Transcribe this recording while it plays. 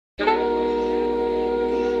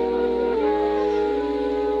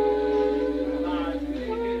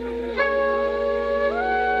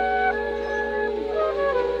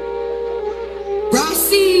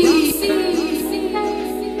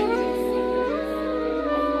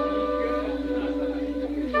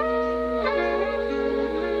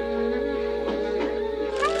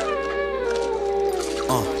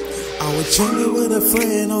Chillin' with a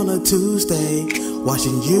friend on a Tuesday,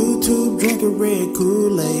 watching YouTube, drinking red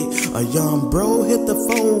Kool-Aid. A young bro hit the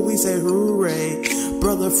phone, we say hooray.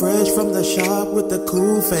 Brother fresh from the shop with the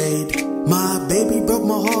cool fade. My baby broke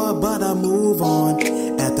my heart, but I move on.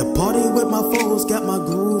 At the party with my foes, got my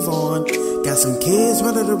groove on. Got some kids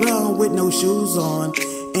running around with no shoes on.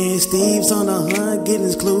 And Steve's on the hunt, getting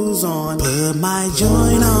his clues on. Put my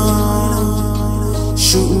joint on,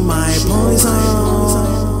 shooting my points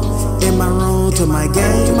on. In my room to my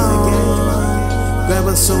game on. Grab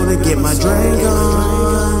a soda, get my drink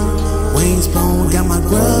on. Wings blown, got my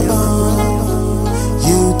grub on.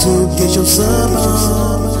 YouTube, get your sub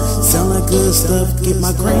on. Selling good stuff, get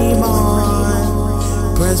my cream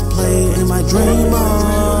on. Press play in my dream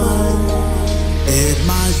on. If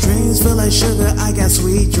my dreams feel like sugar, I got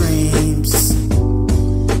sweet dreams.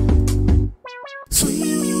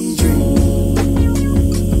 Sweet dreams.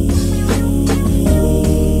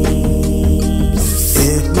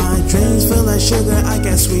 If my dreams feel like sugar, I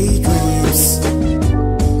got sweet dreams.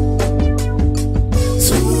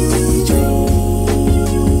 Sweet dreams.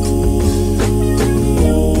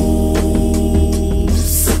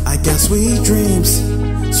 I got sweet dreams.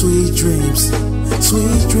 Sweet dreams.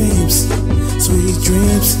 Sweet dreams. Sweet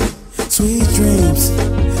dreams, sweet dreams,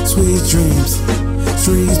 sweet dreams,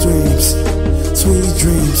 sweet dreams, sweet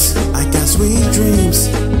dreams. I got sweet dreams,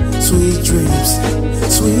 sweet dreams,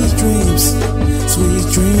 sweet dreams, sweet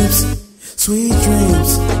dreams, sweet dreams,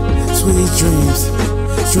 sweet dreams,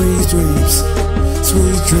 sweet dreams,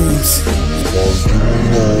 sweet dreams.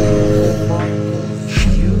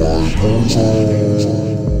 Shoot my phones on,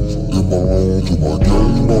 in my room to my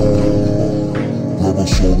game on. Grab a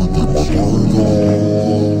soda, get my brain on.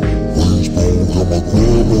 Wings bone, got my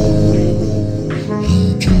grub on.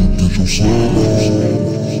 YouTube, get your sub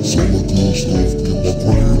on.